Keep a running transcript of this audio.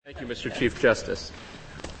Thank you, Mr. Chief Justice.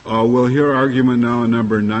 We'll hear argument now on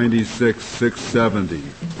number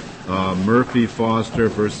 96-670, Murphy Foster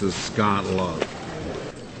versus Scott Love.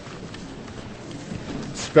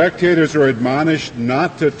 Spectators are admonished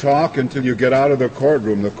not to talk until you get out of the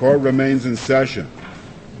courtroom. The court remains in session.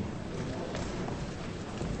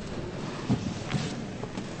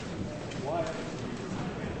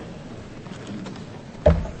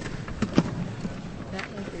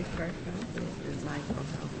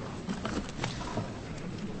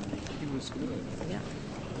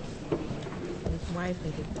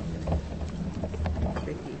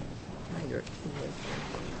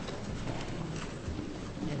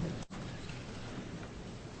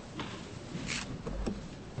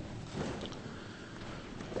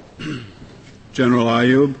 General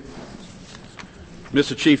Ayub.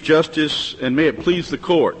 Mr. Chief Justice, and may it please the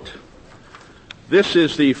Court, this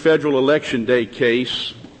is the Federal Election Day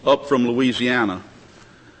case up from Louisiana.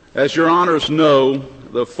 As your honors know,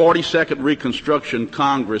 the 42nd Reconstruction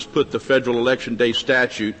Congress put the Federal Election Day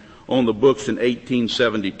statute on the books in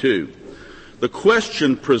 1872. The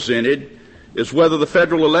question presented is whether the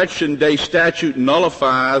Federal Election Day statute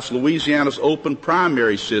nullifies Louisiana's open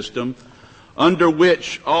primary system, under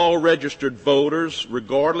which all registered voters,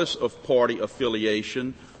 regardless of party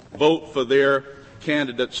affiliation, vote for their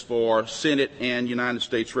candidates for Senate and United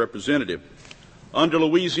States Representative. Under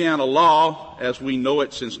Louisiana law, as we know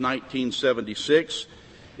it since 1976,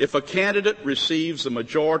 if a candidate receives the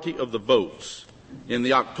majority of the votes in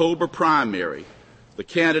the October primary, the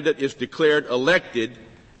candidate is declared elected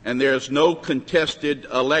and there is no contested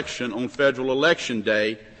election on Federal Election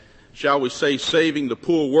Day, shall we say, saving the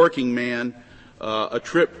poor working man a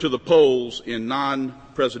trip to the polls in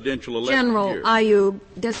non-presidential election General years. Ayub,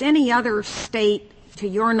 does any other state, to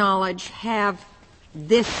your knowledge, have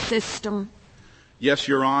this system? Yes,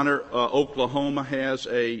 Your Honor. Oklahoma has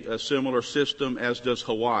a similar system, as does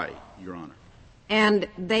Hawaii, Your Honor. And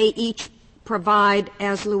they each provide,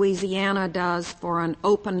 as Louisiana does, for an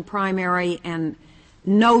open primary and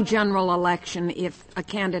no general election if a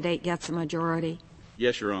candidate gets a majority?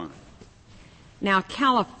 Yes, Your Honor. Now,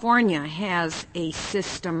 California has a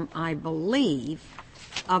system, I believe,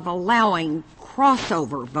 of allowing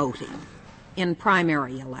crossover voting in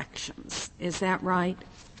primary elections. Is that right?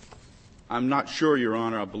 I'm not sure, Your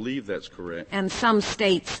Honor. I believe that's correct. And some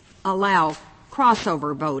states allow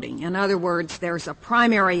crossover voting. In other words, there's a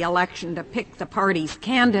primary election to pick the party's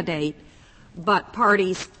candidate, but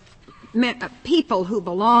people who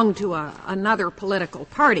belong to another political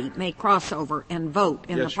party may cross over and vote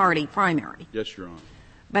in the party primary. Yes, Your Honor.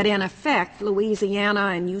 But in effect, Louisiana,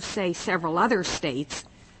 and you say several other states,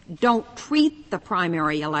 don't treat the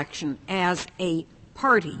primary election as a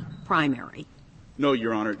party primary. No,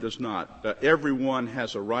 Your Honor, it does not. Everyone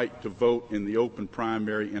has a right to vote in the open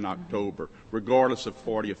primary in October, regardless of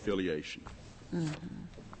party affiliation. Mm-hmm.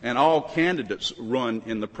 And all candidates run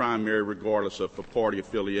in the primary regardless of a party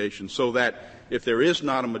affiliation, so that if there is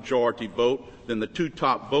not a majority vote, then the two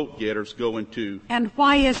top vote getters go into. And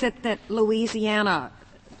why is it that Louisiana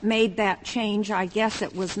made that change? I guess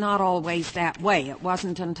it was not always that way. It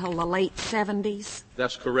wasn't until the late 70s?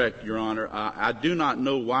 That's correct, Your Honor. I do not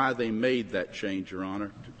know why they made that change, Your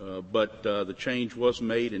Honor, but the change was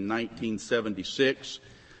made in 1976.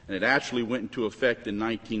 And it actually went into effect in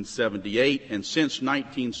 1978. And since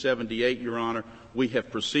 1978, Your Honor, we have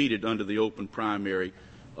proceeded under the open primary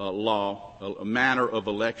law, a manner of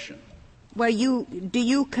election. Well, do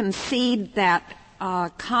you concede that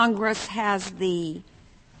Congress has the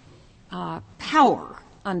power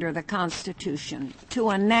under the Constitution to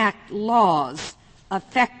enact laws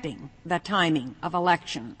affecting the timing of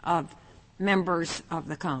election of members of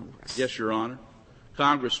the Congress? Yes, Your Honor.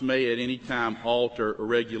 Congress may at any time alter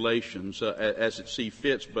regulations as it sees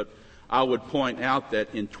fit, but I would point out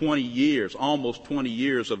that in 20 years, almost 20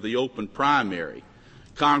 years of the open primary,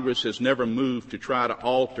 Congress has never moved to try to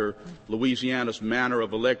alter Louisiana's manner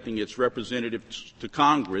of electing its representatives to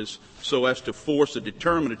Congress so as to force a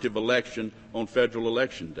determinative election on Federal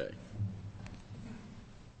Election Day.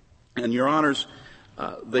 And, Your Honors,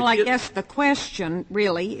 I guess the question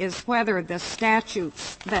really is whether the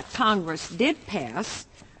statutes that Congress did pass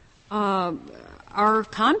are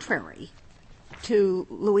contrary to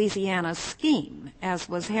Louisiana's scheme, as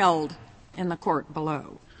was held in the court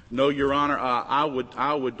below. No, Your Honor. I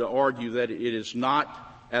would argue that it is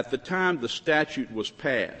not. At the time the statute was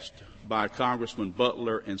passed by Congressman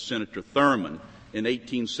Butler and Senator Thurman in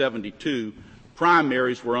 1872,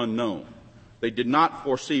 primaries were unknown. They did not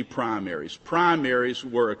foresee primaries. Primaries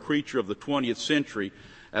were a creature of the 20th century,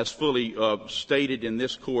 as fully stated in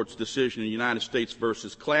this Court's decision in United States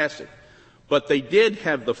versus Classic. But they did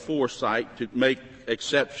have the foresight to make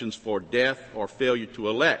exceptions for death or failure to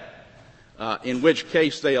elect, in which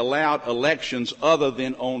case they allowed elections other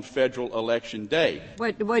than on federal election day.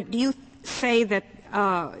 What do you say that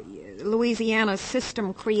Louisiana's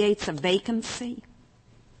system creates a vacancy?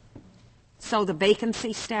 So the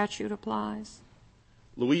vacancy statute applies?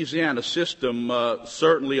 Louisiana's system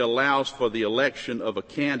certainly allows for the election of a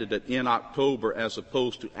candidate in October as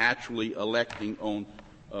opposed to actually electing on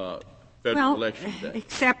federal election day.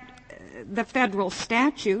 Except the federal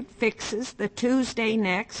statute fixes the Tuesday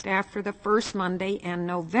next after the first Monday in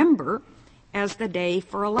November as the day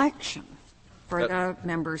for election for the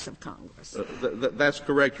members of Congress. That's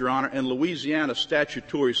correct, Your Honor. And Louisiana's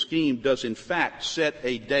statutory scheme does in fact set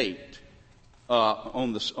a date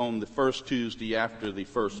on the first Tuesday after the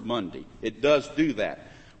first Monday. It does do that.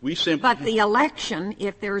 But the election,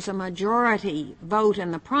 if there's a majority vote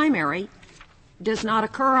in the primary, does not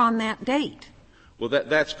occur on that date. Well,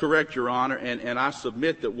 that's correct, Your Honor, and I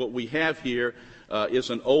submit that what we have here is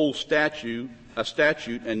an old statute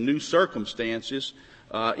and new circumstances,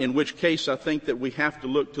 in which case I think that we have to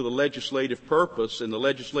look to the legislative purpose and the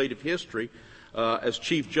legislative history, as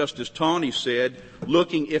Chief Justice Taney said,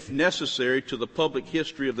 looking, if necessary, to the public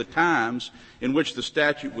history of the times in which the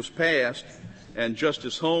statute was passed, and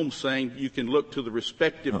Justice Holmes saying you can look to the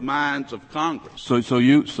respective minds of Congress. So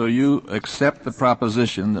you accept the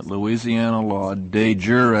proposition that Louisiana law de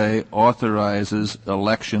jure authorizes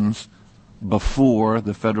elections before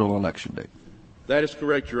the federal election date? That is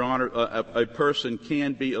correct, Your Honor. A person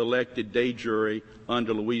can be elected de jure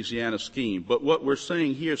under Louisiana's scheme. But what we're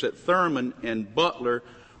saying here is that Thurman and Butler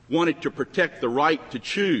wanted to protect the right to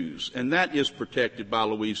choose, and that is protected by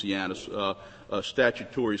Louisiana's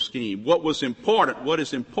statutory scheme. What is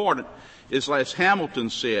important is, as Hamilton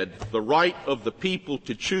said, the right of the people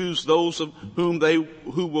to choose those of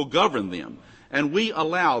who will govern them. And we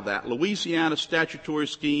allow that. Louisiana's statutory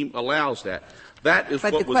scheme allows that. That is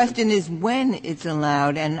but what the question is when it's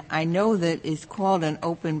allowed, and I know that it's called an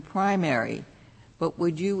open primary, but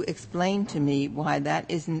would you explain to me why that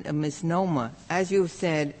isn't a misnomer? As you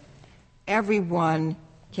said, everyone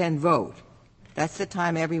can vote. That's the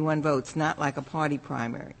time everyone votes, not like a party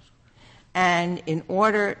primary. And in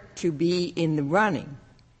order to be in the running,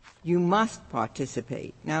 you must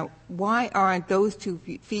participate. Now, why aren't those two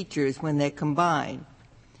features, when they're combined,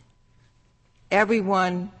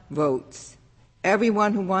 everyone votes,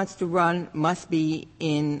 everyone who wants to run must be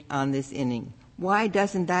in on this inning? Why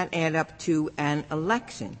doesn't that add up to an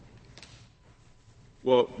election?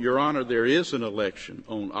 Well, Your Honor, there is an election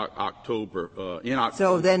on October.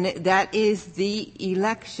 So then that is the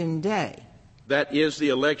election day. That is the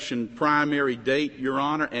election primary date, Your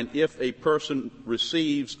Honor, and if a person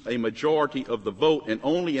receives a majority of the vote, and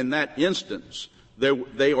only in that instance,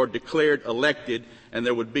 they are declared elected, and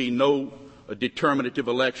there would be no determinative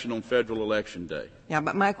election on federal election day. Yeah,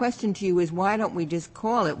 but my question to you is, why don't we just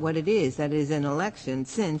call it what it is, that is an election,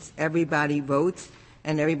 since everybody votes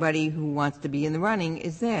and everybody who wants to be in the running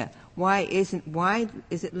is there? Why is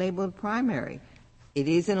it labeled primary? It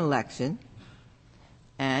is an election,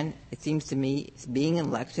 and it seems to me, being an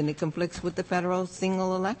election, it conflicts with the federal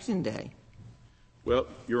single election day. Well,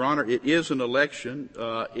 Your Honor, it is an election.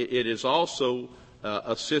 It is also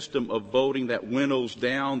a system of voting that winnows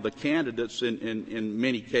down the candidates in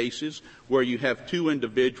many cases, where you have two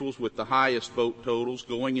individuals with the highest vote totals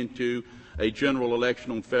going into a general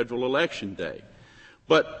election on federal election day.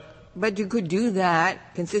 But you could do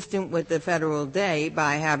that consistent with the federal day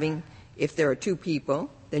by having, if there are two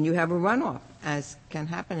people, then you have a runoff, as can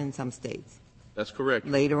happen in some states. That's correct.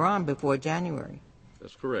 Later on, before January.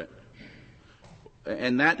 That's correct.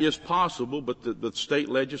 And that is possible, but the state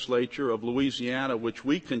legislature of Louisiana, which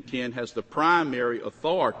we contend has the primary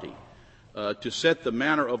authority to set the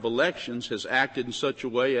manner of elections, has acted in such a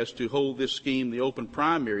way as to hold this scheme, the open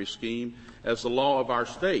primary scheme, as the law of our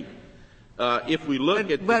state. If we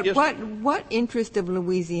look at what interest of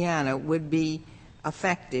Louisiana would be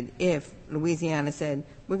affected if Louisiana said,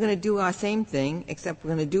 we're going to do our same thing, except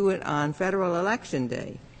we're going to do it on federal election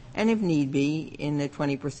day, and if need be, in the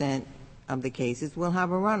 20% of the cases, we'll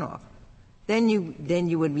have a runoff. Then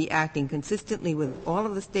you would be acting consistently with all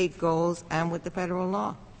of the state goals and with the federal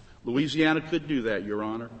law. Louisiana could do that, Your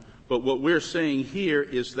Honor. But what we're saying here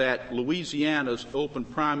is that Louisiana's open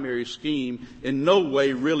primary scheme in no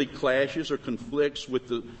way really clashes or conflicts with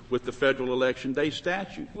the federal election day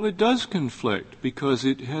statute. Well, it does conflict because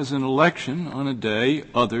it has an election on a day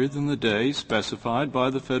other than the day specified by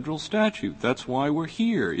the federal statute. That's why we're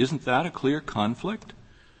here. Isn't that a clear conflict?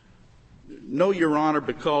 No, Your Honor,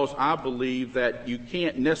 because I believe that you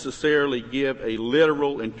can't necessarily give a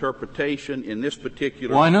literal interpretation in this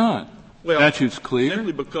particular. Why not? Well, statute's clear.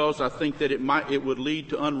 Simply because I think that it would lead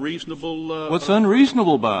to unreasonable. What's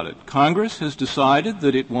unreasonable about it? Congress has decided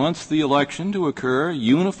that it wants the election to occur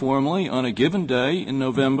uniformly on a given day in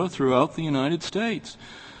November throughout the United States.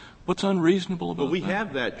 What's unreasonable about that? But we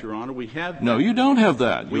have that, Your Honor. We have that. No, you don't have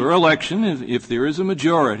that. Your election, if there is a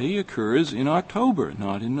majority, occurs in October,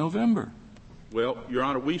 not in November. Well, Your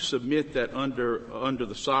Honor, we submit that under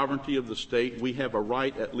the sovereignty of the state, we have a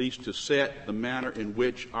right at least to set the manner in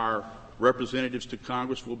which our representatives to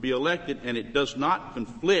Congress will be elected, and it does not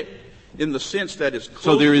conflict in the sense that it's close.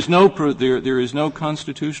 So there is no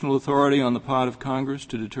constitutional authority on the part of Congress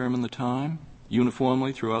to determine the time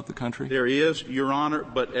uniformly throughout the country? There is, Your Honor,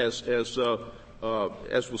 but as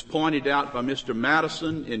was pointed out by Mr.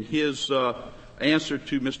 Madison in his answer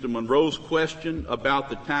to Mr. Monroe's question about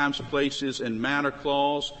the times, places, and manner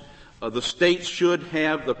clause, the states should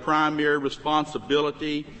have the primary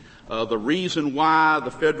responsibility. The reason why the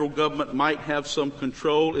federal government might have some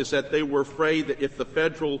control is that they were afraid that if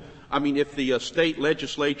the state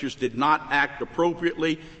legislatures did not act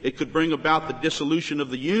appropriately, it could bring about the dissolution of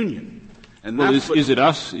the Union. And well, is it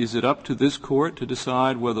up to this court to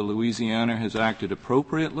decide whether Louisiana has acted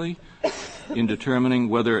appropriately in determining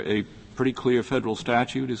whether a pretty clear federal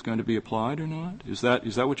statute is going to be applied or not? Is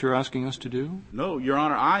that what you're asking us to do? No, Your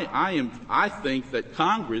Honor. I think that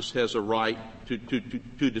Congress has a right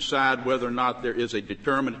to decide whether or not there is a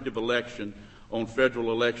determinative election on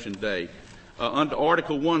federal election day. Under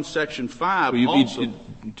Article 1, Section 5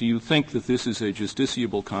 do you think that this is a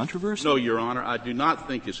justiciable controversy? No, Your Honor. I do not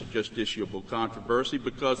think it's a justiciable controversy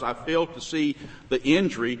because I fail to see the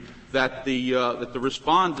injury that the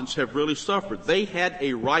respondents have really suffered. They had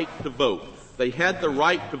a right to vote. They had the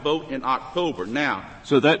right to vote in October. Now,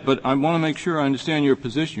 but I want to make sure I understand your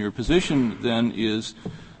position. Your position then is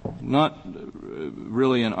not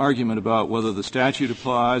really an argument about whether the statute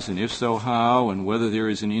applies and if so how and whether there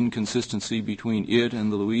is an inconsistency between it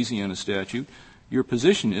and the Louisiana statute. Your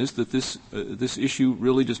position is that this issue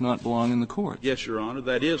really does not belong in the court. Yes, Your Honor,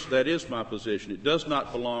 that is my position. It does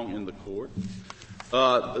not belong in the court.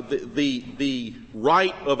 The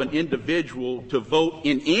right of an individual to vote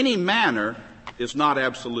in any manner is not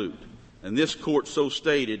absolute, and this court so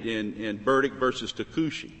stated in Burdick versus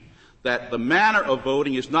Takushi that the manner of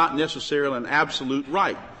voting is not necessarily an absolute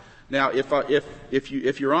right. Now,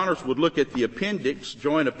 if Your Honors would look at the appendix,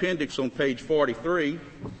 joint appendix on page 43,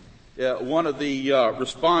 one of the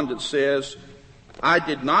respondents says, "I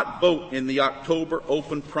did not vote in the October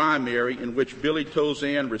open primary in which Billy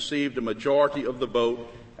Tozan received a majority of the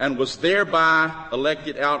vote and was thereby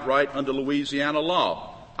elected outright under Louisiana law.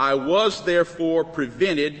 I was therefore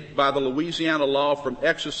prevented by the Louisiana law from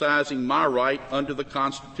exercising my right under the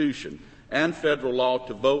Constitution and federal law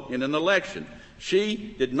to vote in an election."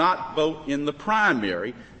 She did not vote in the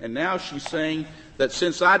primary, and now she's saying that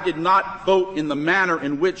since I did not vote in the manner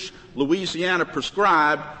in which Louisiana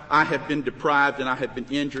prescribed, I have been deprived and I have been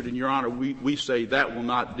injured. And, Your Honor, we say that will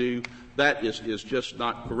not do. That is just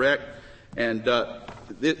not correct, and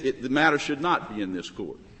the matter should not be in this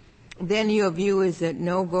court. Then your view is that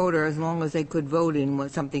no voter, as long as they could vote in what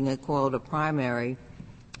something called a primary,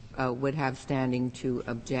 would have standing to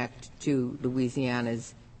object to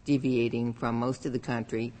Louisiana's deviating from most of the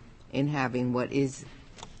country in having what is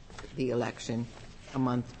the election a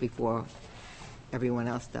month before everyone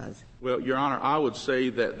else does. Well, Your Honor, I would say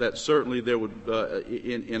that certainly there would,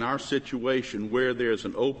 in our situation where there's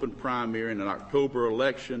an open primary in an October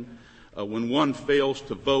election, when one fails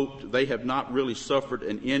to vote, they have not really suffered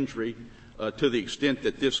an injury to the extent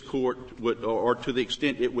that this court would, or to the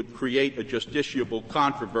extent it would create a justiciable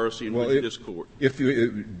controversy in this court. If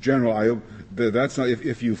you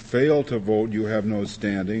fail to vote, you have no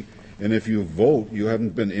standing, and if you vote, you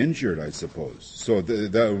haven't been injured, I suppose. So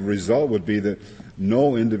the result would be that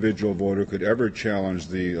no individual voter could ever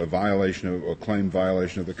challenge a claimed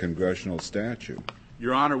violation of the congressional statute.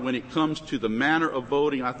 Your Honor, when it comes to the manner of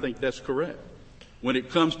voting, I think that's correct. When it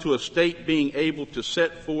comes to a state being able to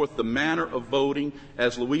set forth the manner of voting,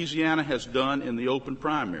 as Louisiana has done in the open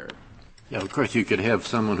primary. Yeah, of course, you could have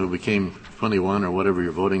someone who became 21 or whatever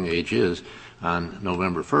your voting age is on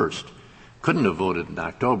November 1st. Couldn't have voted in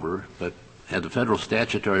October, but had the federal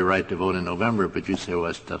statutory right to vote in November, but you say, well,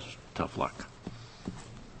 that's tough luck.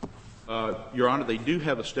 Your Honor, they do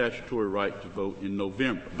have a statutory right to vote in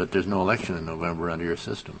November. But there's no election in November under your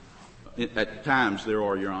system. At times there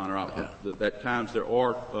are, Your Honor. At times there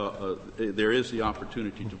is the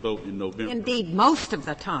opportunity to vote in November. Indeed, most of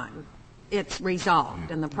the time it's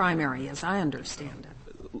resolved in the primary, as I understand it.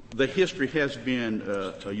 The history has been,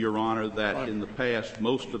 Your Honor, that in the past,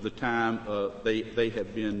 most of the time, they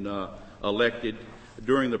have been elected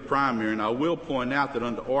during the primary. And I will point out that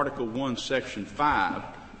under Article 1, Section 5,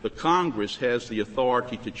 the Congress has the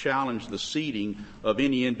authority to challenge the seating of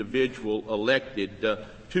any individual elected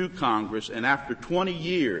to Congress. And after 20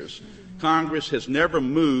 years, Congress has never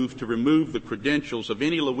moved to remove the credentials of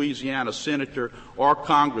any Louisiana senator or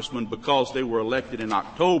congressman because they were elected in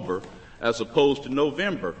October as opposed to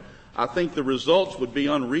November. I think the results would be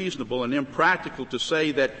unreasonable and impractical to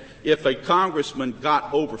say that if a congressman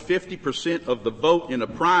got over 50% of the vote in a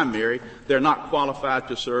primary, they're not qualified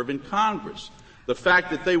to serve in Congress. The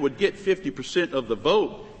fact that they would get 50% of the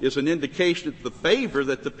vote is an indication of the favor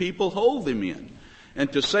that the people hold them in.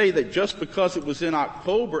 And to say that just because it was in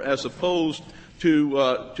October as opposed to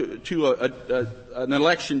an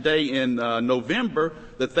election day in November,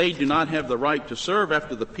 that they do not have the right to serve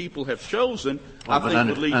after the people have chosen, I think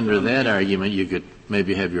would lead under that argument, you could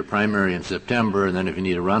maybe have your primary in September, and then if you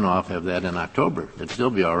need a runoff, have that in October. It'd still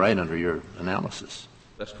be all right under your analysis.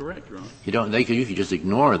 That's correct, Your Honor. You could just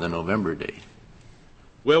ignore the November date.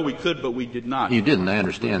 Well, we could, but we did not. You didn't. I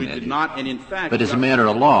understand that. We did not, and in fact... But as a matter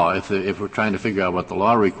of law, if we're trying to figure out what the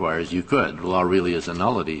law requires, you could. The law really is a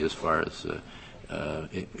nullity as far as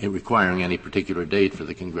requiring any particular date for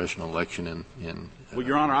the congressional election in well,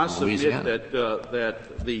 Your Honor, I Louisiana. submit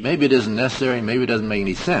that the... Maybe it isn't necessary, maybe it doesn't make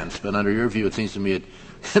any sense, but under your view, it seems to me it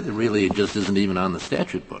really just isn't even on the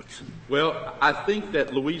statute books. Well, I think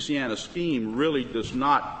that Louisiana's scheme really does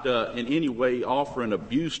not in any way offer an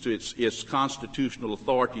abuse to its constitutional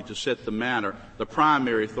authority to set the manner, the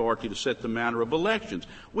primary authority to set the manner of elections.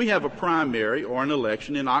 We have a primary or an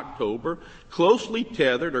election in October closely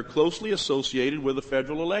tethered or closely associated with a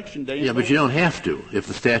federal election day. Yeah, but you don't have to if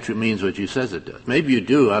the statute means what you says it does. Maybe you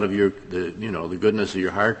do out of the goodness of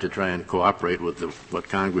your heart to try and cooperate with what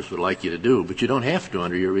Congress would like you to do, but you don't have to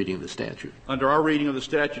under your reading of the statute. Under our reading of the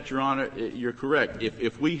statute, Your Honor, you're correct.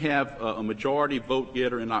 If we have a majority vote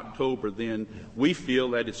getter in October, then we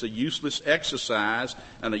feel that it's a useless exercise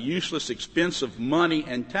and a useless expense of money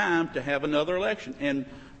and time to have another election. And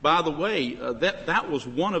by the way, that was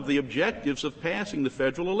one of the objectives of passing the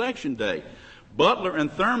federal election day. Butler and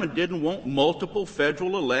Thurman didn't want multiple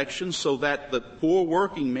federal elections so that the poor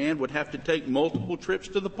working man would have to take multiple trips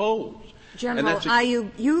to the polls. General Ayub,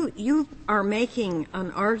 you are making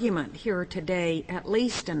an argument here today, at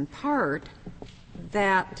least in part,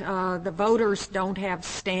 that the voters don't have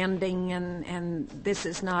standing and this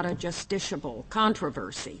is not a justiciable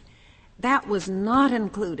controversy. That was not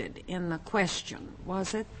included in the question,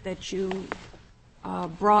 was it, that you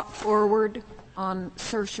brought forward on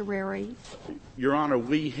certiorari? Your Honor,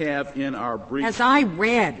 we have in our brief... As I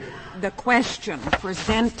read the question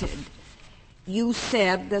presented, you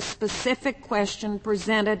said the specific question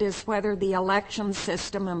presented is whether the election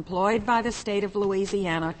system employed by the state of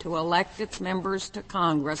Louisiana to elect its members to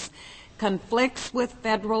Congress conflicts with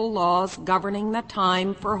federal laws governing the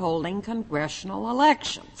time for holding congressional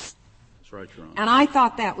elections. That's right, Your Honor. And I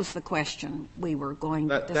thought that was the question we were going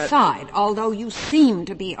to decide, although you seem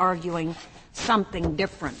to be arguing something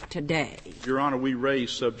different today. Your Honor, we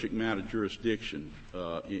raised subject matter jurisdiction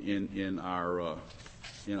in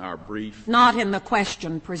our brief. Not in the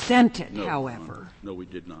question presented, no, however. No, we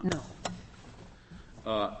did not.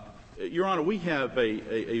 No. Your Honor, we have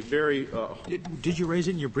a very... Did you raise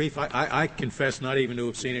it in your brief? I confess not even to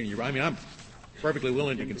have seen it in your... I mean, I'm perfectly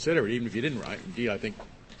willing to consider it, even if you didn't write. Indeed, I think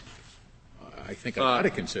I ought to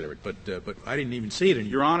consider it, but I didn't even see it in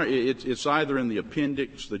your Honor, it's either in the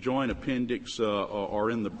appendix, the joint appendix, or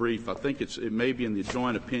in the brief. I think it may be in the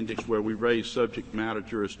joint appendix where we raise subject matter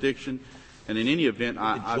jurisdiction. And in any event,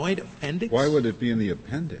 joint appendix? Why would it be in the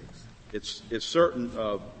appendix? It's certain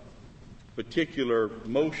particular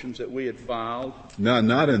motions that we had filed. No,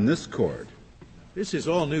 not in this court. This is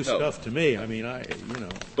all new stuff to me. I mean,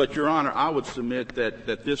 But, Your Honor, I would submit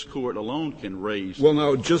that this court alone can raise... Well,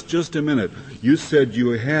 now, just a minute. You said you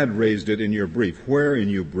had raised it in your brief. Where in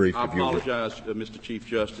your brief? I apologize, Mr. Chief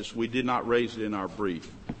Justice. We did not raise it in our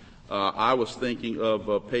brief. I was thinking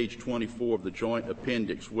of page 24 of the joint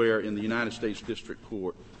appendix, where in the United States District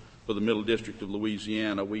Court for the Middle District of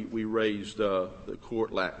Louisiana, we raised the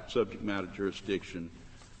court lacked subject matter jurisdiction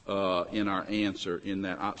in our answer in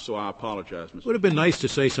that. So I apologize, Mr. It would have been nice to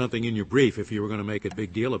say something in your brief if you were going to make a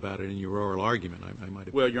big deal about it in your oral argument. I might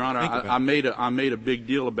have. Well, Your Honor, I made a big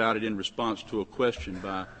deal about it in response to a question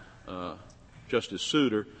by Justice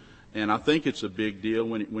Souter, and I think it's a big deal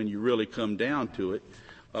when you really come down to it.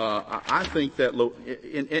 I think that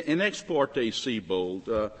in Ex parte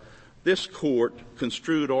Siebold, this court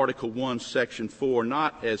construed Article 1, Section 4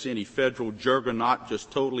 not as any federal juggernaut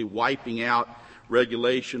just totally wiping out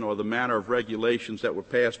regulation or the manner of regulations that were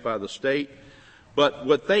passed by the state. But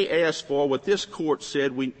what they asked for, what this court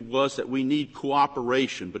said was that we need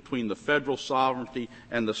cooperation between the federal sovereignty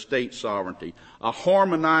and the state sovereignty, a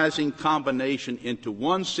harmonizing combination into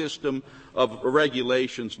one system of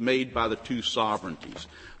regulations made by the two sovereignties.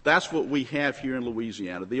 That's what we have here in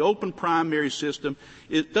Louisiana. The open primary system,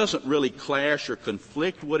 it doesn't really clash or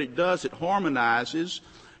conflict. What it does, it harmonizes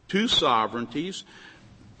two sovereignties,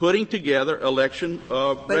 putting together election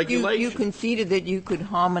regulations. But you conceded that you could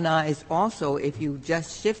harmonize also if you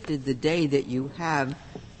just shifted the day that you have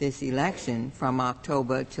this election from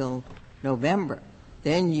October till November.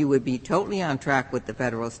 Then you would be totally on track with the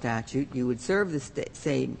federal statute. You would serve the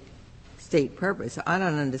same state purpose. I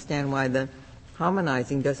don't understand why the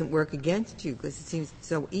harmonizing doesn't work against you, because it seems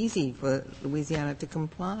so easy for Louisiana to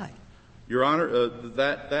comply. Your Honor,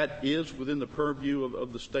 that is within the purview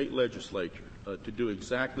of the state legislature to do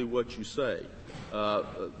exactly what you say.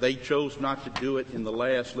 They chose not to do it in the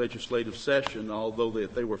last legislative session, although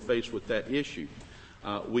they were faced with that issue.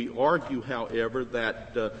 We argue, however,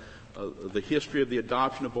 that the history of the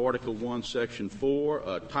adoption of Article 1, Section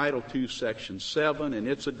 4, Title 2, Section 7, and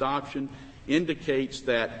its adoption indicates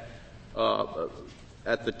that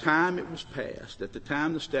at the time it was passed, at the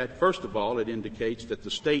time the statute, first of all, it indicates that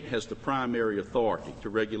the state has the primary authority to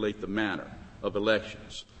regulate the manner of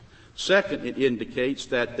elections. Second, it indicates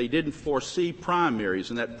that they didn't foresee primaries,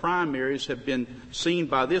 and that primaries have been seen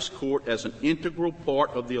by this court as an integral part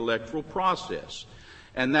of the electoral process.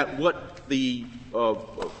 And that what the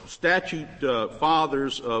statute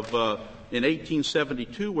fathers of in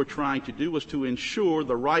 1872 were trying to do was to ensure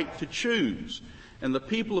the right to choose. And the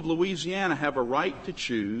people of Louisiana have a right to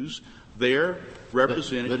choose their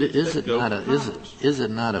representatives. But is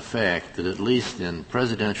it not a fact that at least in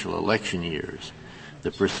presidential election years,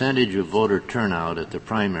 the percentage of voter turnout at the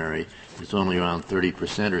primary is only around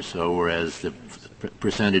 30% or so, whereas the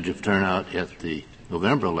percentage of turnout at the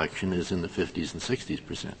November election is in the 50s and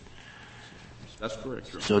 60%? That's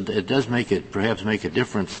correct, Your Honor. So it does perhaps make a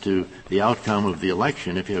difference to the outcome of the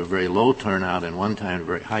election if you have a very low turnout in one time and a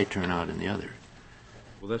very high turnout in the other.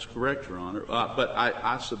 Well, that's correct, Your Honor. But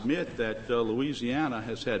I submit that Louisiana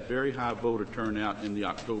has had very high voter turnout in the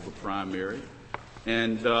October primary.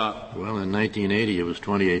 And well, in 1980 it was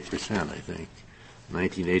 28%, I think.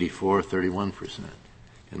 1984, 31%.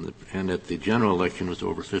 And at the general election it was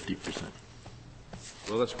over 50%.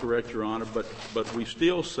 Well, that's correct, Your Honor. But we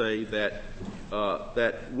still say that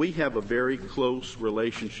that we have a very close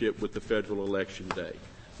relationship with the federal election day.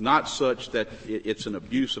 Not such that it's an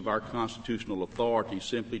abuse of our constitutional authority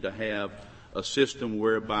simply to have a system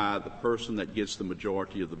whereby the person that gets the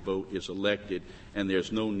majority of the vote is elected, and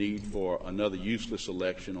there's no need for another useless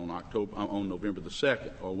election on November the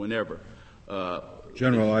 2nd or whenever.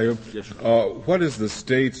 General Ayub, yes, what is the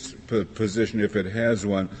state's position, if it has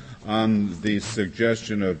one, on the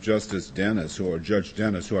suggestion of Justice Dennis, or Judge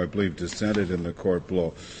Dennis, who I believe dissented in the court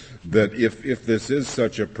below, that if this is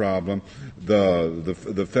such a problem,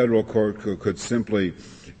 the federal court could simply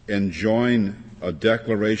enjoin a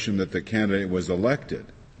declaration that the candidate was elected?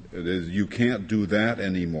 You can't do that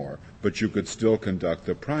anymore, but you could still conduct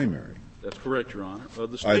the primary. That's correct, Your Honor.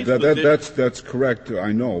 That's correct.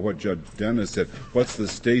 I know what Judge Dennis said. What's the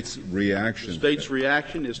state's reaction? The state's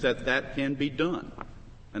reaction is that can be done.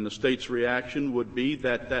 And the state's reaction would be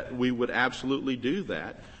that we would absolutely do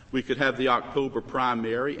that. We could have the October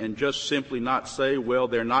primary and just simply not say, well,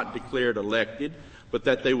 they're not declared elected, but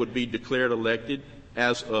that they would be declared elected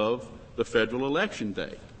as of the federal election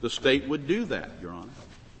day. The state would do that, Your Honor.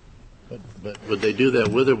 But would they do that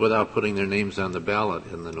with or without putting their names on the ballot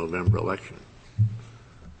in the November election?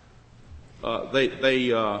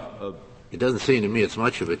 It doesn't seem to me it's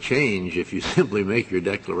much of a change if you simply make your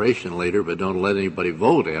declaration later but don't let anybody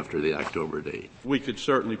vote after the October date. We could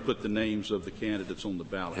certainly put the names of the candidates on the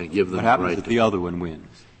ballot. And give them what happens right if the other one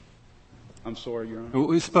wins? I'm sorry, Your Honor? Well,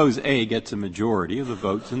 we suppose A gets a majority of the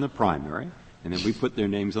votes in the primary, and then we put their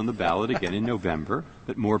names on the ballot again in November,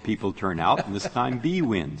 but more people turn out, and this time B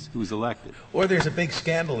wins. Who's elected? Or there's a big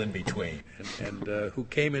scandal in between, and who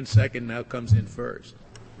came in second now comes in first.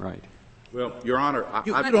 Right. Well, Your Honor,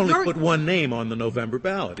 You'd only put one name on the November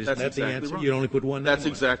ballot. Isn't that exactly the answer? Right. You'd only put one name. That's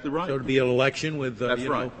exactly right. So it would be an election with, that's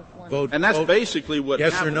right. Vote. And that's vote, basically what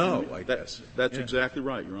yes happened. or no, I guess. That's exactly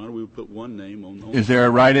right, Your Honor. We would put one name on. Is there a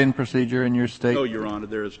write-in procedure in your state? No, Your Honor,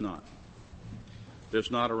 there is not. There's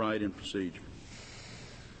not a write-in procedure.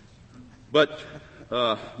 But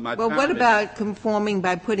what about conforming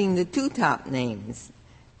by putting the two top names?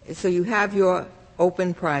 So you have your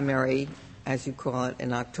open primary, as you call it,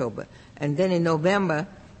 in October. And then in November,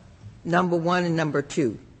 number 1 and number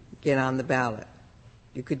 2 get on the ballot.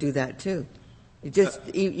 You could do that too.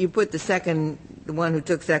 You put the one who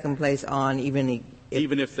took second place on, even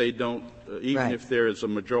if they don't, right. if there is a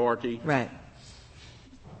majority. Right.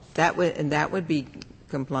 That would be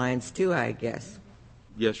compliance too, I guess.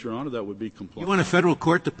 Yes, Your Honor, that would be compliance. You want a federal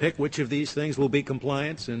court to pick which of these things will be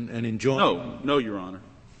compliance and enjoin? No, Your Honor.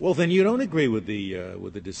 Well, then you don't agree with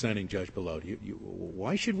the dissenting judge below.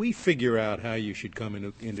 Why should we figure out how you should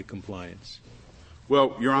come into compliance?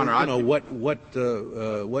 Well, Your Honor, I don't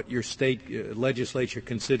know what your state legislature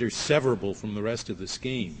considers severable from the rest of the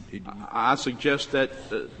scheme. I suggest that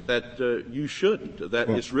you shouldn't. That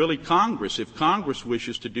it's really Congress. If Congress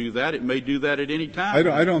wishes to do that, it may do that at any time.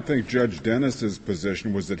 I don't think Judge Dennis's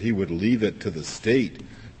position was that he would leave it to the state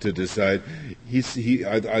to decide.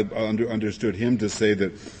 I understood him to say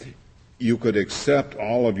that you could accept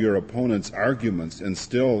all of your opponent's arguments and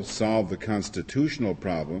still solve the constitutional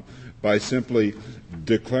problem by simply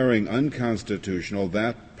declaring unconstitutional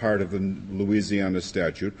that part of the Louisiana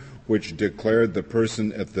statute which declared the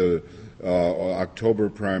person at the October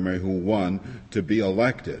primary who won to be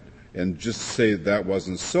elected, and just say that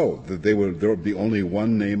wasn't so, that there would be only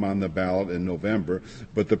one name on the ballot in November,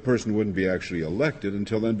 but the person wouldn't be actually elected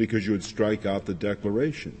until then because you would strike out the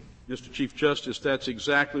declaration. Mr. Chief Justice, that's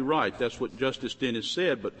exactly right. That's what Justice Dennis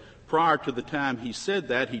said. But prior to the time he said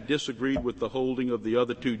that, he disagreed with the holding of the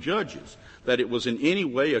other two judges, that it was in any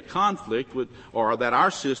way a conflict with, or that our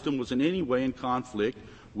system was in any way in conflict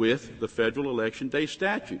with the Federal Election Day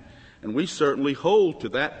statute. And we certainly hold to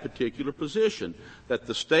that particular position, that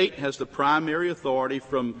the state has the primary authority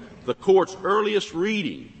from the court's earliest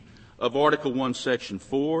reading of Article 1, Section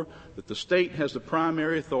 4, that the state has the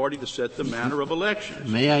primary authority to set the manner of elections.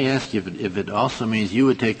 May I ask if it also means you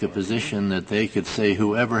would take the position that they could say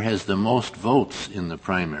whoever has the most votes in the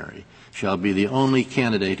primary shall be the only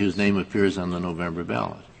candidate whose name appears on the November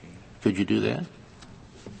ballot? Could you do that?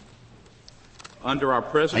 Under our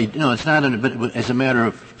present... No, it's not, but as a matter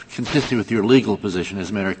of consistent with your legal position, as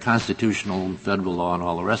a matter of constitutional, federal law, and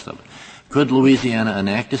all the rest of it. Could Louisiana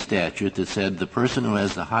enact a statute that said the person who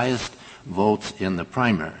has the highest votes in the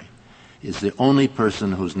primary is the only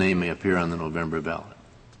person whose name may appear on the November ballot?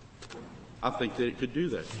 I think that it could do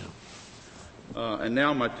that. And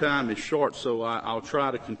now my time is short, so I'll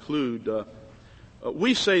try to conclude.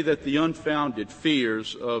 We say that the unfounded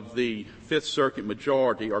fears of the Fifth Circuit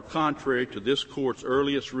majority are contrary to this Court's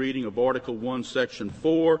earliest reading of Article 1, Section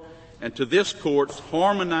 4, and to this Court's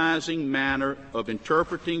harmonizing manner of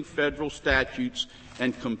interpreting federal statutes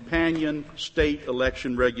and companion state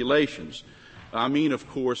election regulations. I mean, of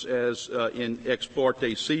course, as in Ex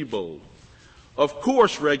parte Siebold. Of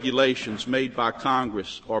course, regulations made by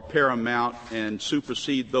Congress are paramount and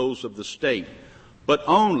supersede those of the state, but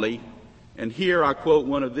only, and here I quote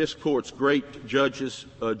one of this Court's great judges,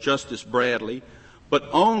 Justice Bradley, but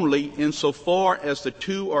only insofar as the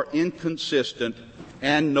two are inconsistent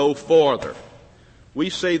and no farther. We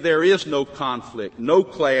say there is no conflict, no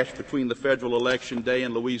clash between the Federal Election Day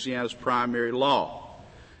and Louisiana's primary law.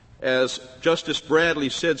 As Justice Bradley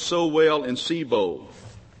said so well in Siebold,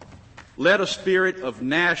 let a spirit of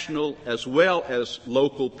national as well as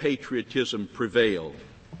local patriotism prevail.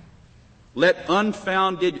 Let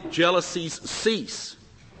unfounded jealousies cease,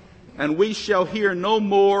 and we shall hear no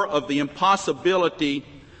more of the impossibility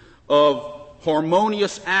of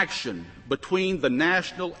harmonious action between the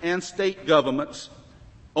national and state governments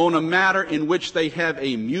on a matter in which they have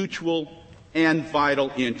a mutual and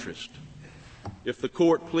vital interest. If the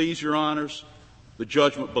Court please, Your Honors, the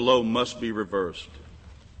judgment below must be reversed.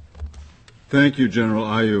 Thank you, General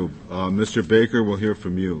Ayub. Mr. Baker, we'll hear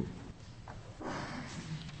from you.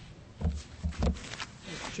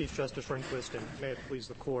 Mr. Chief Justice Rehnquist, and may it please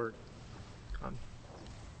the Court.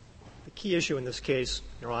 The key issue in this case,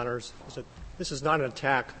 Your Honors, is that this is not an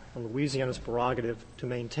attack on Louisiana's prerogative to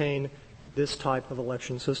maintain this type of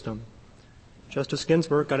election system. Justice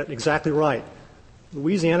Ginsburg got it exactly right.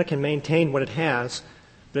 Louisiana can maintain what it has,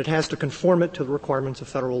 but it has to conform it to the requirements of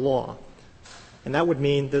federal law. And that would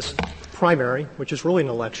mean this primary, which is really an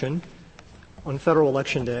election, on Federal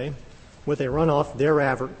Election Day, with a runoff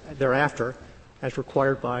thereafter as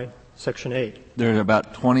required by Section 8. There are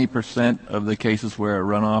about 20% of the cases where a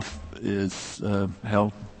runoff is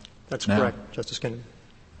held. That's now. Correct, Justice Kennedy.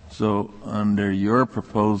 So under your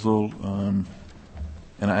proposal,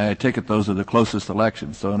 and I take it those are the closest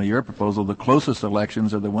elections. So under your proposal, the closest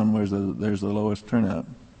elections are the one where there's the lowest turnout.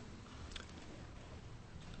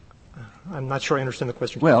 I'm not sure I understand the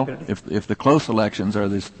question. Well, if the close elections are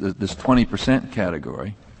this 20%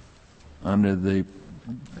 category, under the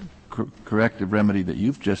corrective remedy that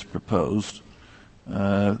you've just proposed,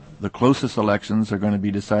 the closest elections are going to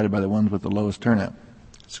be decided by the ones with the lowest turnout.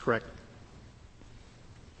 That's correct.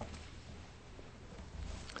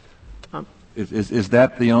 Is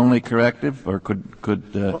that the only corrective, or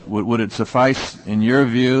would it suffice, in your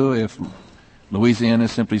view, if Louisiana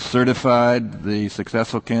simply certified the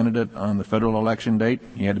successful candidate on the federal election date?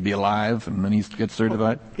 He had to be alive, and then he gets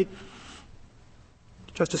certified?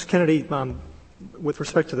 Justice Kennedy, with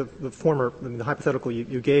respect to the hypothetical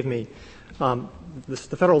you gave me, the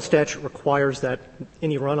federal statute requires that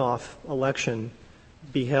any runoff election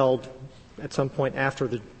be held at some point after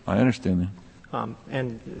the. I understand that.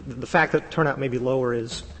 And the fact that turnout may be lower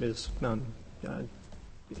is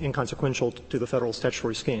inconsequential to the federal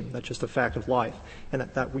statutory scheme. That's just a fact of life. And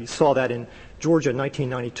that we saw that in Georgia in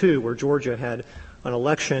 1992, where Georgia had an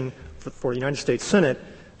election for the United States Senate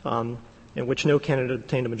in which no candidate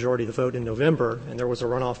obtained a majority of the vote in November, and there was a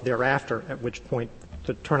runoff thereafter, at which point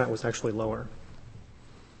the turnout was actually lower.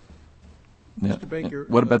 Yeah. Mr. Baker,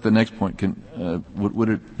 what about the next point? Would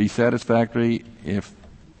it be satisfactory if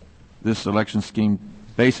this election scheme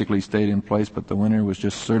basically stayed in place, but the winner was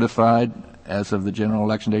just certified as of the general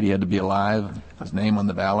election date? He had to be alive, his name on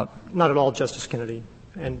the ballot? Not at all, Justice Kennedy.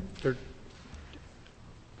 And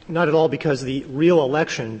not at all, because the real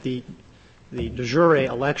election, the de jure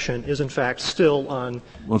election, is in fact still on.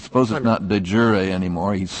 Well, suppose it's not de jure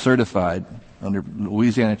anymore. He's certified. Under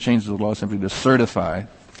Louisiana changes the law simply to certify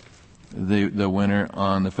the winner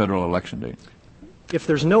on the federal election date. If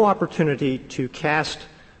there's no opportunity to cast,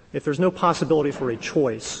 if there's no possibility for a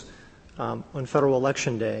choice on federal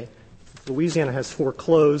election day, Louisiana has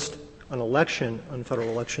foreclosed an election on federal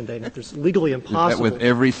election day. It's legally impossible. Is that with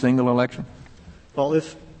every single election? Well,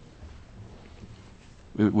 if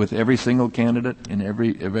with every single candidate in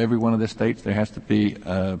every one of the states, there has to be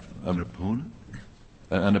an opponent.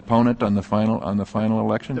 An opponent on the final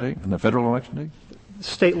election day, on the federal election day.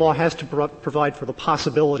 State law has to provide for the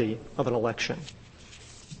possibility of an election.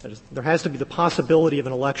 That is, there has to be the possibility of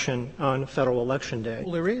an election on federal election day.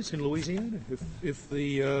 Well, there is in Louisiana.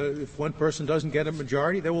 If one person doesn't get a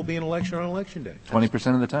majority, there will be an election on election day.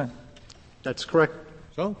 20% of the time. That's correct.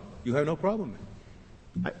 So you have no problem.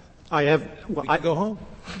 I have. Well, I go home.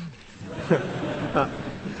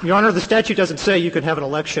 Your Honor, the statute doesn't say you can have an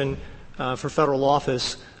election for federal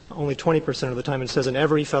office only 20% of the time. It says in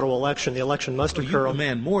every federal election, the election must occur. You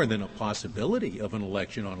demand more than a possibility of an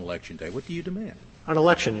election on election day. What do you demand? An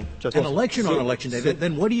election. An election on election day.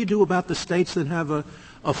 Then what do you do about the states that have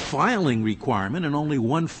a filing requirement and only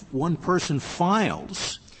one person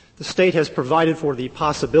files? The state has provided for the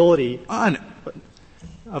possibility of an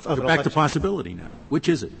back election. to possibility now. Which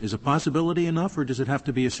is it? Is a possibility enough, or does it have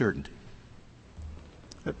to be a certainty?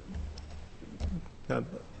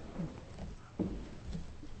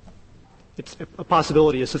 It's a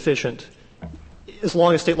possibility is sufficient, as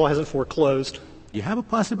long as state law hasn't foreclosed. You have a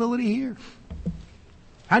possibility here.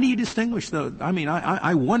 How do you distinguish those? I mean,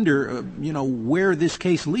 I wonder, where this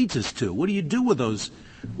case leads us to. What do you do with those?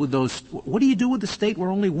 What do you do with the state where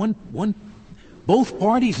only both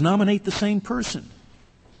parties nominate the same person?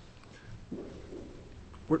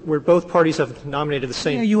 Where both parties have nominated the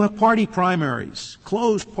same. Yeah, you have party primaries,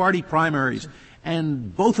 closed party primaries,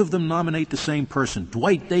 and both of them nominate the same person,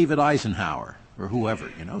 Dwight David Eisenhower or whoever,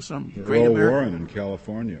 some great American. Earl Warren in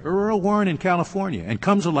California. Earl Warren in California. And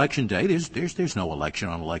comes election day, there's no election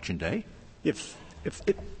on election day. If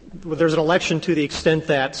there's an election to the extent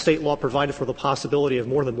that state law provided for the possibility of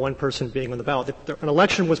more than one person being on the ballot, if an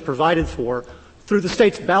election was provided for through the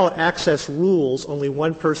state's ballot access rules, only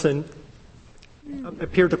one person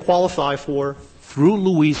appeared to qualify for. Through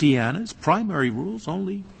Louisiana's primary rules,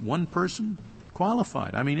 only one person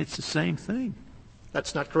qualified. I mean, it's the same thing.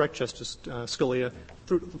 That's not correct, Justice Scalia.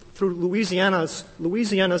 Through Louisiana's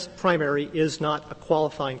primary is not a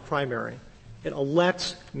qualifying primary. It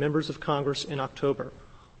elects members of Congress in October.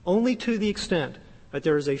 Only to the extent that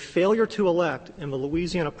there is a failure to elect in the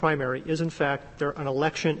Louisiana primary is, in fact, an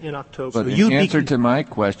election in October. But in answer to my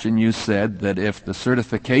question, you said that if the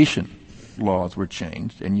certification laws were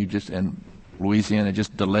changed and Louisiana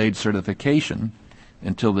just delayed certification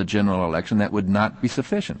until the general election, that would not be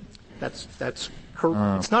sufficient. That's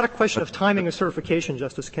correct. It's not a question of timing of certification,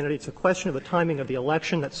 Justice Kennedy. It's a question of the timing of the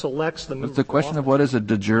election that selects the members. It's a question of what is a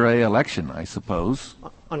de jure election, I suppose.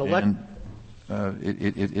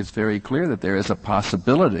 It's very clear that there is a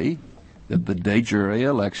possibility that the de jure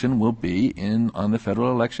election will be on the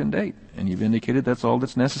federal election date. And you've indicated that's all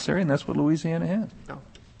that's necessary, and that's what Louisiana has. No.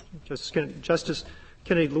 Justice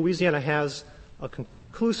Kennedy, Louisiana has a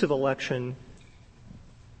conclusive election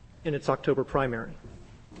in its October primary.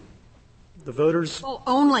 The voters. Well,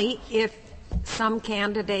 only if some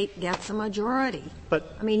candidate gets a majority.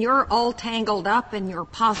 But I mean, you're all tangled up in your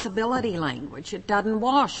possibility language. It doesn't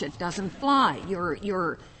wash. It doesn't fly.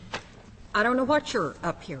 I don't know what you're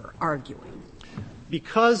up here arguing.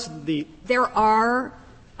 Because there are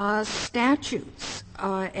statutes,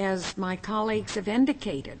 as my colleagues have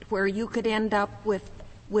indicated, where you could end up with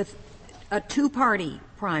a two-party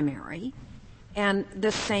primary and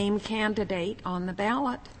the same candidate on the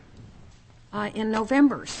ballot in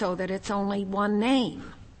November, so that it's only one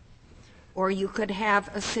name. Or you could have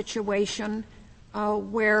a situation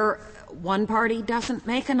where one party doesn't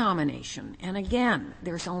make a nomination, and again,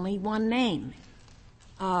 there's only one name.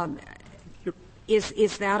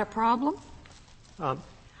 Is that a problem? No,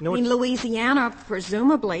 I mean, Louisiana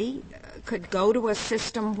presumably could go to a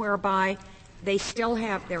system whereby they still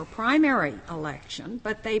have their primary election,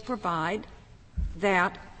 but they provide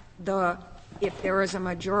that if there is a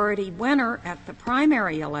majority winner at the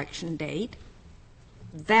primary election date,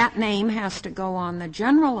 that name has to go on the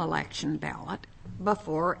general election ballot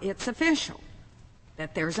before it's official,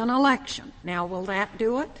 that there's an election. Now, will that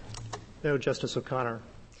do it? No, Justice O'Connor.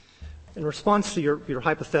 In response to your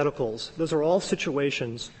hypotheticals, those are all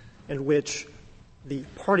situations in which the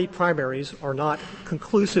party primaries are not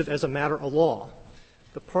conclusive as a matter of law.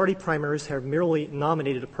 The party primaries have merely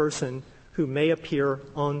nominated a person who may appear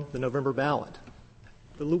on the November ballot.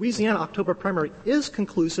 The Louisiana October primary is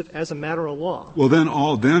conclusive as a matter of law. Well,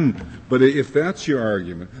 but if that's your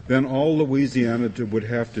argument, then all Louisiana would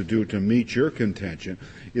have to do to meet your contention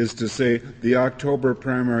is to say the October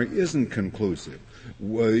primary isn't conclusive.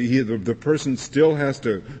 The person still has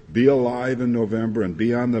to be alive in November and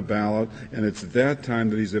be on the ballot, and it's at that time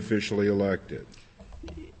that he's officially elected.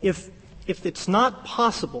 If it's not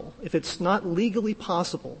possible, if it's not legally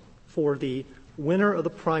possible for the winner of the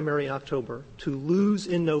primary in October to lose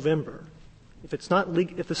in November, if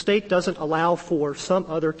the state doesn't allow for some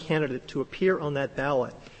other candidate to appear on that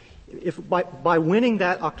ballot, if by winning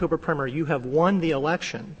that October primary you have won the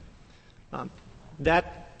election,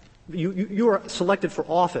 you are selected for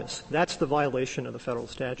office. That's the violation of the federal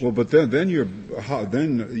statute. Well, but then you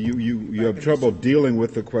have trouble dealing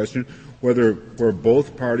with the question where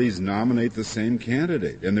both parties nominate the same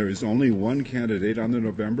candidate, and there is only one candidate on the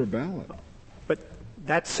November ballot. But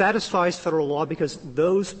that satisfies federal law because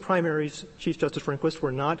those primaries, Chief Justice Rehnquist,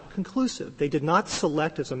 were not conclusive. They did not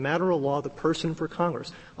select as a matter of law the person for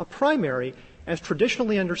Congress. A primary, as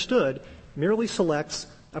traditionally understood, merely selects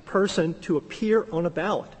a person to appear on a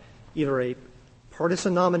ballot, either a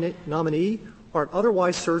partisan nominee or it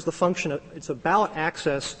otherwise serves the function of it's a ballot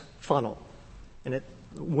access funnel, and it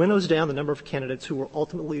winnows down the number of candidates who will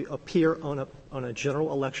ultimately appear on a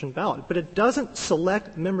general election ballot. But it doesn't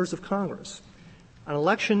select members of Congress. An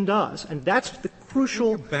election does, and that's the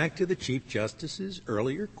crucial. Back to the Chief Justice's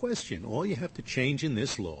earlier question. All you have to change in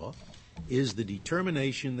this law is the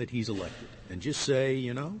determination that he's elected, and just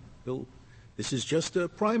say, this is just a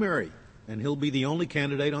primary, and he'll be the only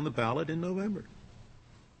candidate on the ballot in November.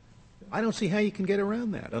 I don't see how you can get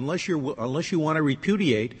around that unless you want to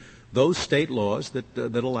repudiate those state laws that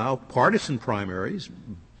allow partisan primaries,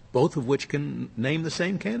 both of which can name the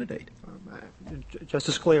same candidate.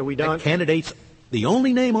 Justice Scalia, we don't. That candidate's the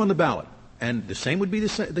only name on the ballot, and the same would be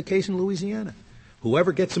the case in Louisiana.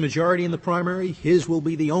 Whoever gets a majority in the primary, his will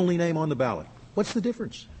be the only name on the ballot. What's the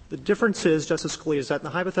difference? The difference is, Justice Scalia, is that in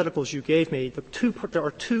the hypotheticals you gave me, there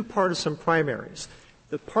are two partisan primaries,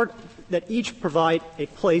 that each provide a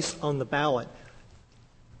place on the ballot.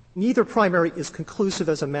 Neither primary is conclusive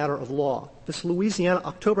as a matter of law. This Louisiana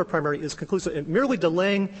October primary is conclusive, and merely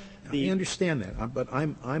delaying the. I understand that, but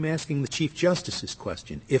I'm asking the Chief Justice's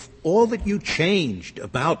question. If all that you changed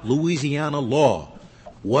about Louisiana law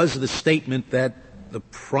was the statement that the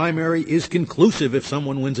primary is conclusive if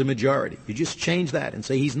someone wins a majority, you just change that and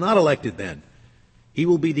say he's not elected then. He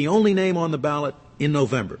will be the only name on the ballot in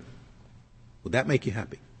November. Would that make you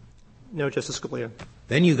happy? No, Justice Scalia.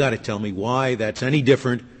 Then you got to tell me why that's any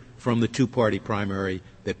different from the two-party primary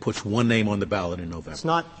that puts one name on the ballot in November. It's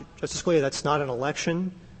not, Justice Scalia, that's not an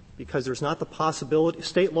election because there's not the possibility.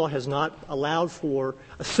 State law has not allowed for,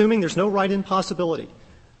 assuming there's no write-in possibility.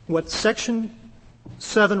 What Section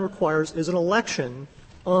 7 requires is an election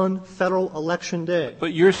on federal election day.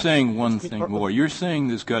 But you're saying one thing more. You're saying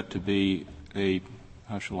there's got to be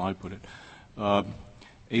how shall I put it,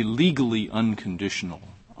 a legally unconditional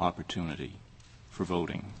opportunity for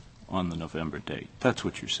voting on the November date. That's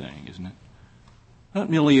what you're saying, isn't it? Not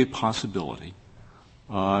merely a possibility.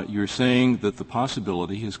 You're saying that the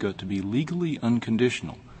possibility has got to be legally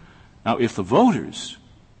unconditional. Now, if the voters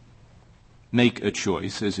make a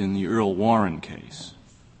choice, as in the Earl Warren case,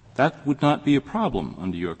 that would not be a problem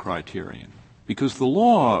under your criterion, because the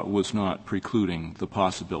law was not precluding the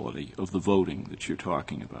possibility of the voting that you're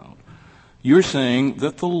talking about. You're saying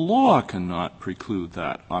that the law cannot preclude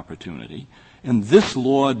that opportunity, and this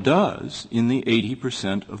law does in the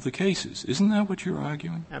 80% of the cases. Isn't that what you're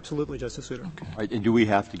arguing? Absolutely, Justice Souter. Okay. Right, and do we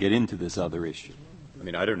have to get into this other issue? I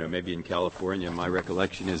mean, I don't know. Maybe in California, my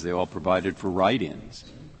recollection is they all provided for write-ins.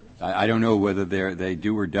 I don't know whether they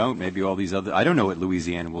do or don't. Maybe all these other – I don't know what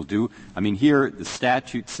Louisiana will do. I mean, here the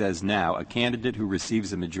statute says now a candidate who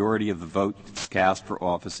receives a majority of the votes cast for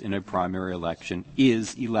office in a primary election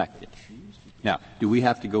is elected. Now, do we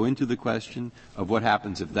have to go into the question of what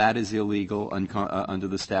happens if that is illegal under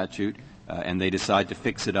the statute and they decide to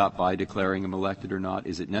fix it up by declaring him elected or not?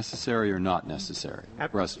 Is it necessary or not necessary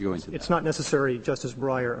for us to go into that? It's not necessary, Justice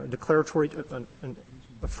Breyer.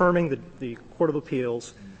 Affirming the Court of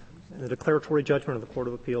Appeals and the declaratory judgment of the Court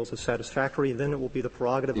of Appeals is satisfactory, then it will be the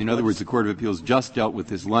prerogative In other words, the Court of Appeals just dealt with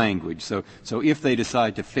this language. So if they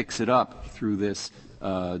decide to fix it up through this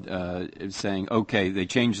saying, okay, they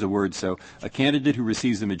change the word, so a candidate who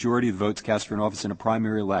receives the majority of the votes cast for an office in a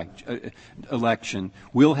primary election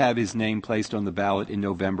will have his name placed on the ballot in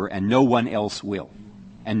November, and no one else will.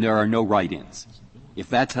 And there are no write-ins. If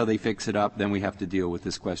that's how they fix it up, then we have to deal with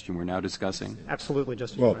this question we're now discussing. Absolutely,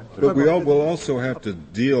 Justice Well, Breyer. but we'll also have to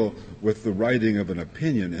deal with the writing of an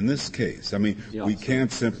opinion in this case. I mean, we can't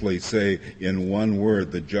simply say in one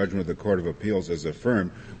word the judgment of the Court of Appeals is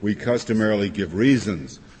affirmed. We customarily give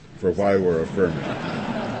reasons for why we're affirming.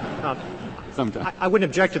 I wouldn't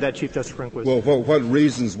object to that, Chief Justice Rehnquist. Well, what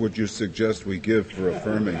reasons would you suggest we give for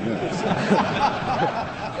affirming this?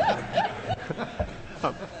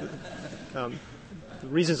 The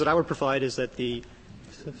reasons that I would provide is that the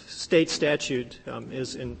state statute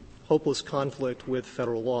is in hopeless conflict with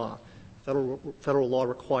federal law. Federal law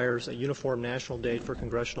requires a uniform national date for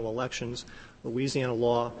congressional elections. Louisiana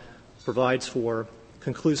law provides for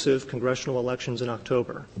conclusive congressional elections in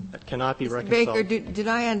October. That cannot be reconciled. Baker, did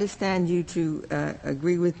I understand you to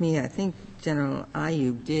agree with me? I think General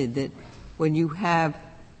Ayub did, that when you have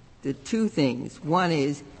the two things, one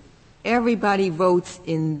is everybody votes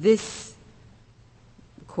in this,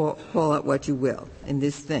 call it what you will, in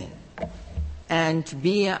this thing. And to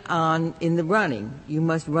be in the running, you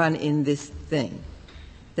must run in this thing.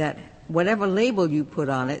 That whatever label you put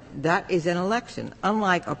on it, that is an election.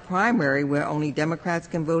 Unlike a primary where only Democrats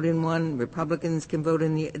can vote in one, Republicans can vote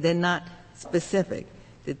in the other, they're not specific.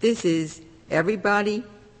 That this is everybody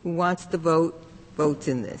who wants to vote, votes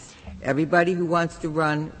in this. Everybody who wants to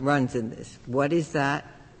run, runs in this. What is that?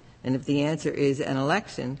 And if the answer is an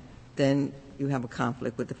election, then you have a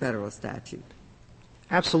conflict with the federal statute.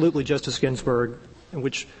 Absolutely, Justice Ginsburg,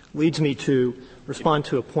 which leads me to respond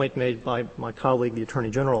to a point made by my colleague, the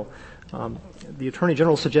Attorney General. The Attorney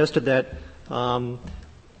General suggested that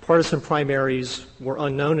partisan primaries were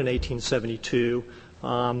unknown in 1872,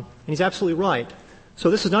 and he's absolutely right.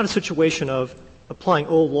 So this is not a situation of applying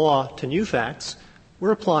old law to new facts.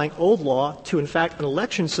 We're applying old law to, in fact, an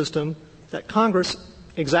election system that Congress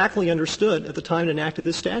exactly understood at the time it enacted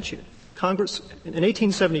this statute. Congress, in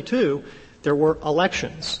 1872, there were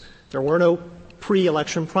elections. There were no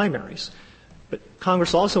pre-election primaries. But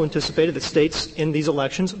Congress also anticipated that states in these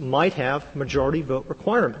elections might have majority vote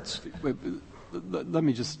requirements. Let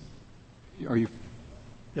me just – are you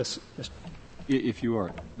 – Yes. If you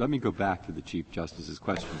are, let me go back to the Chief Justice's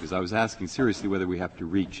question, because I was asking seriously whether we have to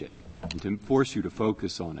reach it. And to force you to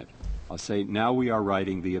focus on it, I'll say now we are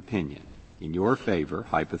writing the opinion in your favor,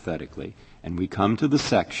 hypothetically, and we come to the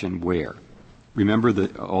section where, remember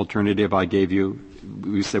the alternative I gave you?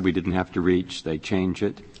 We said we didn't have to reach. They change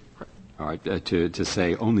it. All right, to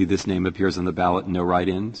say only this name appears on the ballot and no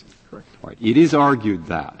write-ins? Correct. All right. It is argued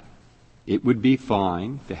that it would be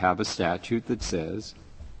fine to have a statute that says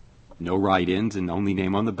no write-ins and only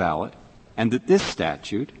name on the ballot, and that this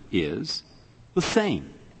statute is the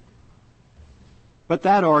same. But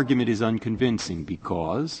that argument is unconvincing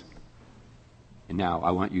because, and now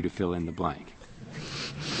I want you to fill in the blank.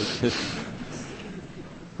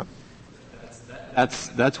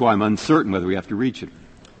 That's why I'm uncertain whether we have to reach it.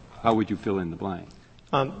 How would you fill in the blank?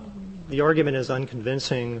 The argument is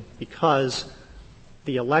unconvincing because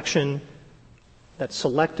the election that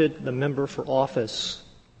selected the member for office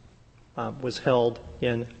was held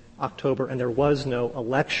in October, and there was no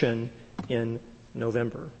election in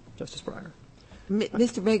November, Justice Breyer.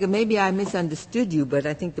 Mr. Baker, maybe I misunderstood you, but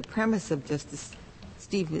I think the premise of Justice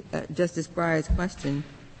Breyer's question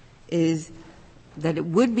is that it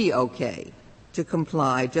would be okay to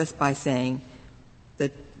comply just by saying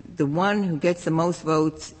that the one who gets the most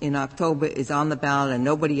votes in October is on the ballot and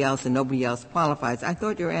nobody else qualifies. I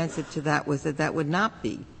thought your answer to that was that that would not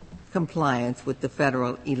be compliance with the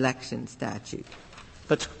federal election statute.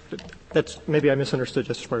 That's maybe I misunderstood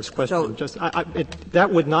Justice Breyer's question. That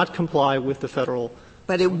would not comply with the federal.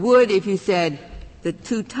 But it would if you said the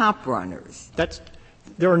two top runners.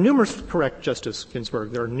 There are numerous, correct, Justice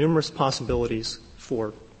Ginsburg, there are numerous possibilities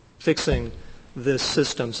for fixing this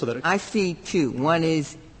system so that I see two. One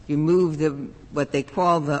is you move what they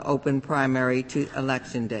call the open primary to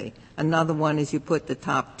Election Day. Another one is you put the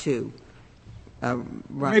top two.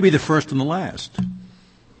 Maybe the first and the last.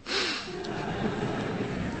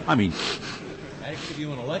 I mean, that'd give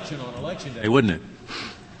you an election on Election Day, wouldn't it?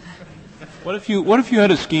 What if you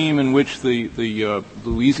had a scheme in which the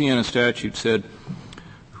Louisiana statute said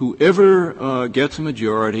whoever gets a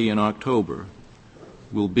majority in October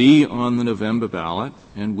will be on the November ballot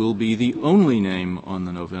and will be the only name on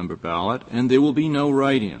the November ballot, and there will be no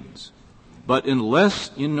write-ins. But unless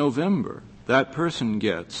in November that person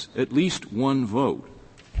gets at least one vote,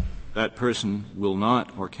 that person will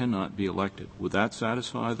not or cannot be elected. Would that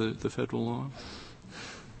satisfy the federal law?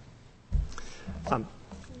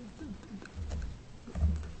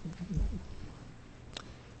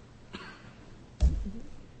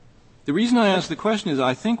 The reason I ask the question is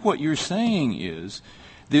I think what you're saying is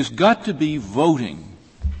there's got to be voting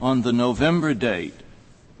on the November date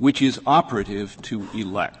which is operative to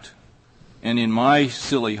elect. And in my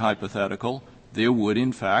silly hypothetical, there would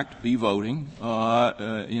in fact be voting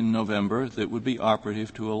in November that would be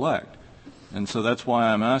operative to elect. And so that's why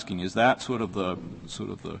I'm asking, is that sort of the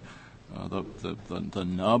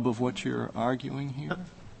nub of what you're arguing here?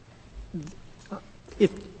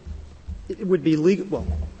 It would be legal. Well,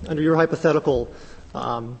 under your hypothetical,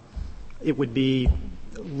 it would be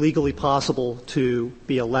legally possible to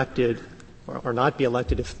be elected or not be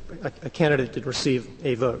elected if a candidate did receive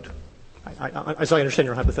a vote. As I understand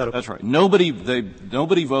your hypothetical. That's right. Nobody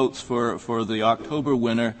votes for the October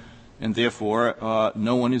winner, and therefore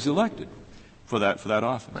no one is elected for that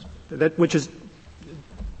office. Which is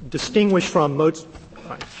distinguished from most.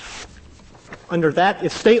 Right. Under that,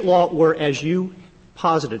 if state law were as you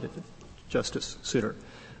posited it, Justice Souter,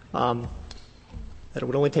 that it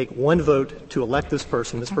would only take one vote to elect this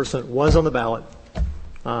person. This person was on the ballot.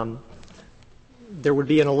 There would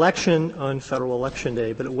be an election on Federal Election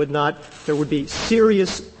Day, but it would not. There would be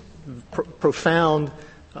serious, profound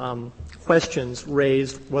questions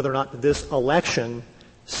raised whether or not this election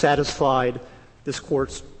satisfied this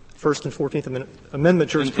Court's First and 14th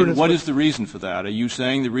Amendment jurisprudence. And what is the reason for that? Are you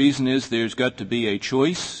saying the reason is there's got to be a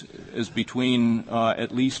choice as between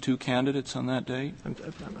at least two candidates on that day? An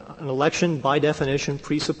election, by definition,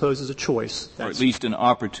 presupposes a choice. Or at least an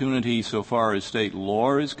opportunity so far as state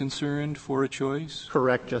law is concerned for a choice?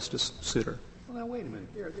 Correct, Justice Souter. Well, now, wait a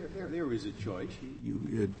minute. There is a choice.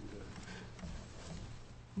 You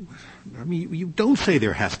don't say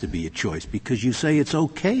there has to be a choice because you say it's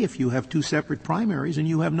okay if you have two separate primaries and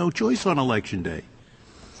you have no choice on Election Day.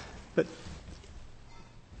 But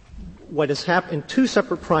what has happened in two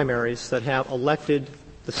separate primaries that have elected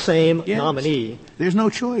the same nominee. There's no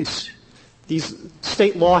choice.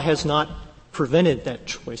 State law has not prevented that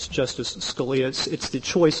choice, Justice Scalia. It's the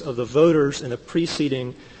choice of the voters in the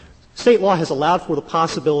preceding. State law has allowed for the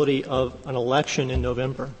possibility of an election in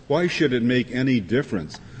November. Why should it make any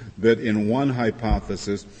difference that in one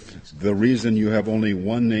hypothesis, the reason you have only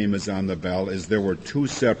one name is on the ballot is there were two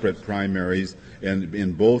separate primaries, and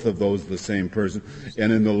in both of those the same person.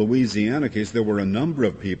 And in the Louisiana case, there were a number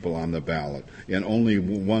of people on the ballot, and only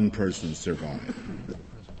one person survived.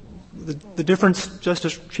 The difference,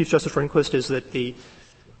 Chief Justice Rehnquist, is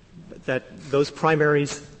that those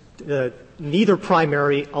primaries, neither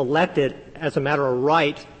primary elected as a matter of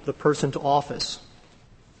right the person to office.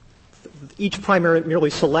 Each primary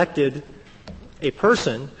merely selected a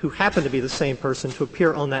person who happened to be the same person to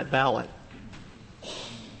appear on that ballot.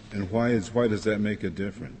 And why does that make a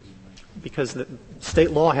difference? Because the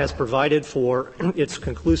state law has provided for its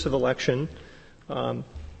conclusive election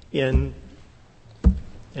in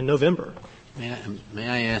November. May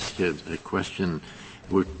I ask you a question?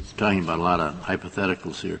 We're talking about a lot of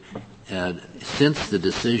hypotheticals here. Since the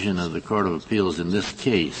decision of the Court of Appeals in this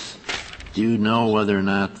case, do you know whether or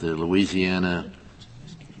not the Louisiana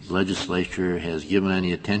legislature has given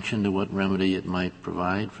any attention to what remedy it might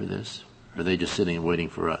provide for this? Or are they just sitting and waiting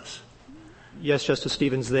for us? Yes, Justice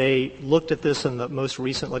Stevens. They looked at this in the most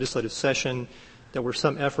recent legislative session. There were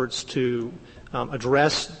some efforts to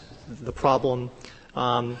address the problem,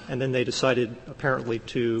 and then they decided apparently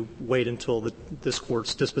to wait until this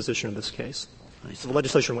Court's disposition of this case. So the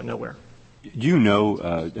legislation went nowhere. Do you know,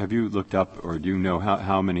 have you looked up or do you know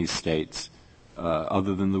how many states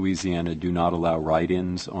other than Louisiana do not allow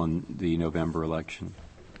write-ins on the November election?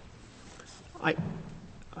 I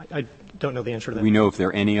don't know the answer to that. Do we know if there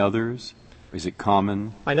are any others? Is it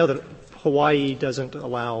common? I know that Hawaii doesn't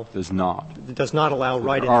allow. Does not. It does not allow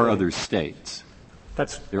write-ins. There are other states.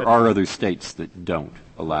 There are other states that don't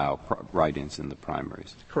allow write-ins in the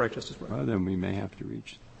primaries. Correct, Justice Breyer. Well, then we may have to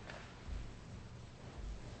reach.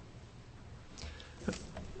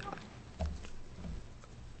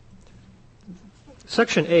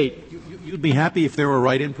 Section 8. You'd be happy if there were a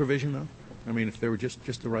write-in provision, though? I mean, if there were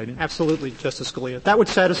just a write-in? Absolutely, Justice Scalia. That would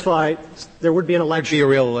satisfy — there would be an election. There'd be a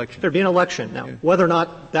real election. There'd be an election. Now, whether or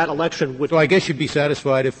not that election would — So I guess you'd be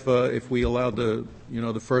satisfied if we allowed the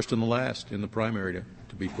first and the last in the primary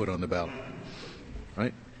to be put on the ballot,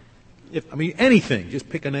 right? Anything. Just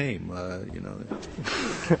pick a name,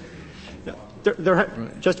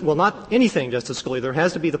 not anything, Justice Scalia. There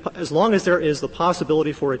has to be as long as there is the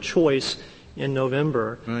possibility for a choice in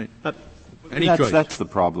November. Right. That's the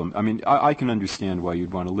problem. I mean, I can understand why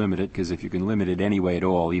you'd want to limit it, because if you can limit it any way at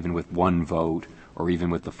all, even with one vote or even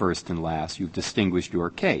with the first and last, you've distinguished your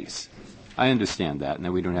case. I understand that, and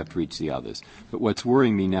then we don't have to reach the others. But what's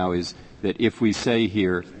worrying me now is that if we say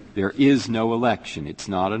here there is no election, it's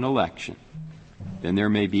not an election, then there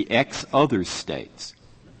may be X other states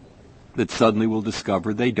that suddenly will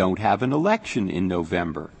discover they don't have an election in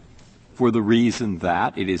November, for the reason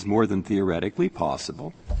that it is more than theoretically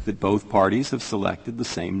possible that both parties have selected the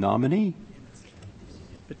same nominee.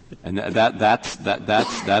 And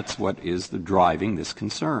that's what is driving this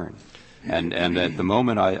concern. And at the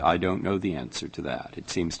moment, I don't know the answer to that. It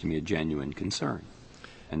seems to me a genuine concern.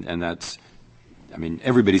 And that's,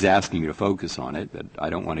 everybody's asking you to focus on it, but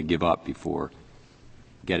I don't want to give up before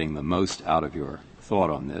getting the most out of your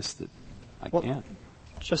thought on this that I can.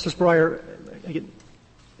 Justice Breyer,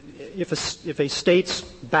 if a state's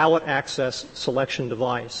ballot access selection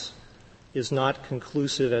device is not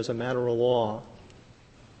conclusive as a matter of law,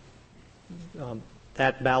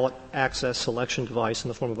 that ballot access selection device in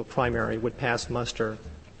the form of a primary would pass muster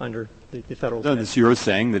under the federal statute. So you're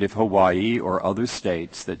saying that if Hawaii or other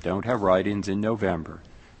states that don't have write-ins in November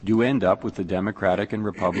do end up with the Democratic and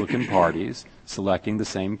Republican parties selecting the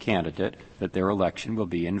same candidate, that their election will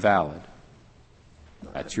be invalid.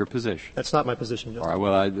 That's your position. That's not my position, Justice. All right.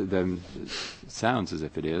 Well, then it sounds as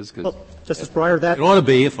if it is. Justice Breyer, that it ought to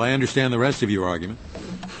be if I understand the rest of your argument.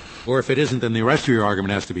 Or if it isn't, then the rest of your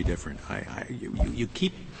argument has to be different. You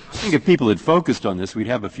keep. I think if people had focused on this, we'd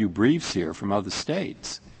have a few briefs here from other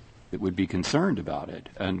states that would be concerned about it.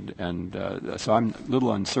 And so I'm a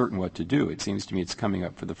little uncertain what to do. It seems to me it's coming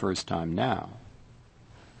up for the first time now.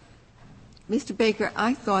 Mr. Baker,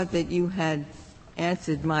 I thought that you had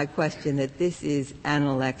answered my question that this is an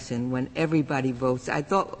election when everybody votes. I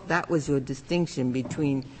thought that was your distinction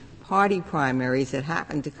between party primaries that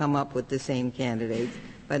happen to come up with the same candidates,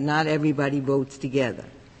 but not everybody votes together.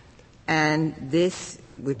 And this,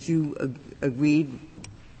 which you agreed,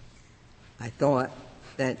 I thought,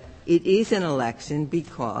 that it is an election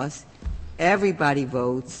because everybody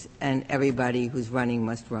votes and everybody who's running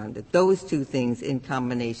must run. That those two things in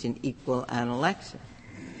combination equal an election.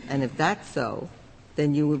 And if that's so,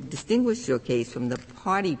 then you would distinguish your case from the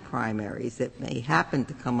party primaries that may happen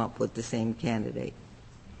to come up with the same candidate.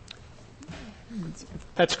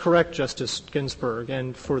 That's correct, Justice Ginsburg,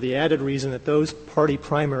 and for the added reason that those party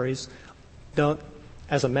primaries don't,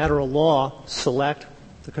 as a matter of law, select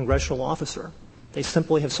the congressional officer. They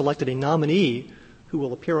simply have selected a nominee who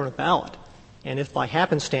will appear on a ballot. And if by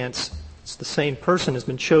happenstance it's the same person has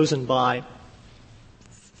been chosen by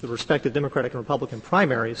the respective Democratic and Republican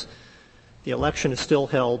primaries, the election is still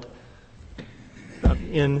held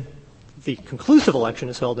the conclusive election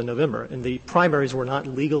is held in November, and the primaries were not the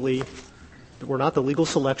legal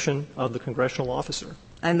selection of the congressional officer.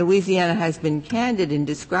 And Louisiana has been candid in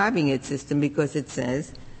describing its system because it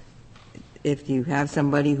says if you have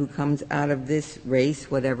somebody who comes out of this race,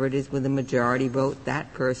 whatever it is, with a majority vote,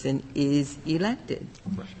 that person is elected.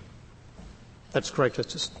 That's correct,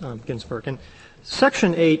 Justice Ginsburg. And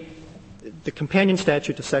Section 8, the companion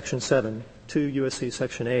statute to Section 7, 2 U.S.C.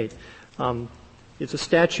 Section 8, is a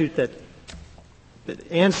statute that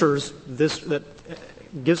answers this, that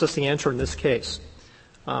gives us the answer in this case.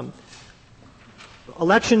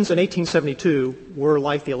 Elections in 1872 were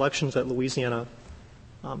like the elections that Louisiana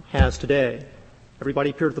has today.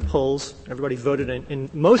 Everybody appeared at the polls. Everybody voted. In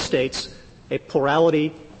most states, a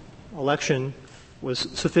plurality election was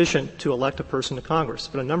sufficient to elect a person to Congress.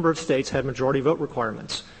 But a number of states had majority vote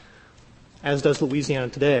requirements, as does Louisiana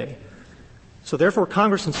today. So therefore,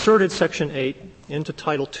 Congress inserted Section 8 into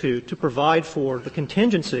Title II to provide for the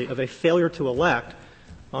contingency of a failure to elect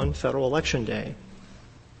on Federal Election Day.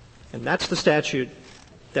 And that's the statute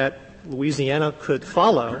that Louisiana could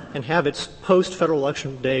follow and have its post-Federal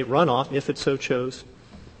Election Day runoff if it so chose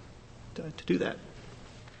to do that.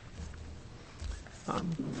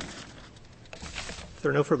 If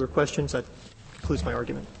there are no further questions, that concludes my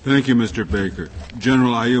argument. Thank you, Mr. Baker.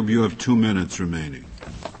 General Ayub, you have 2 minutes remaining.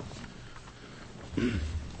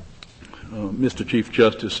 Mr. Chief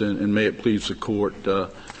Justice, and may it please the Court,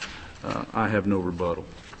 I have no rebuttal.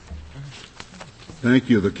 Thank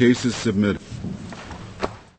you. The case is submitted.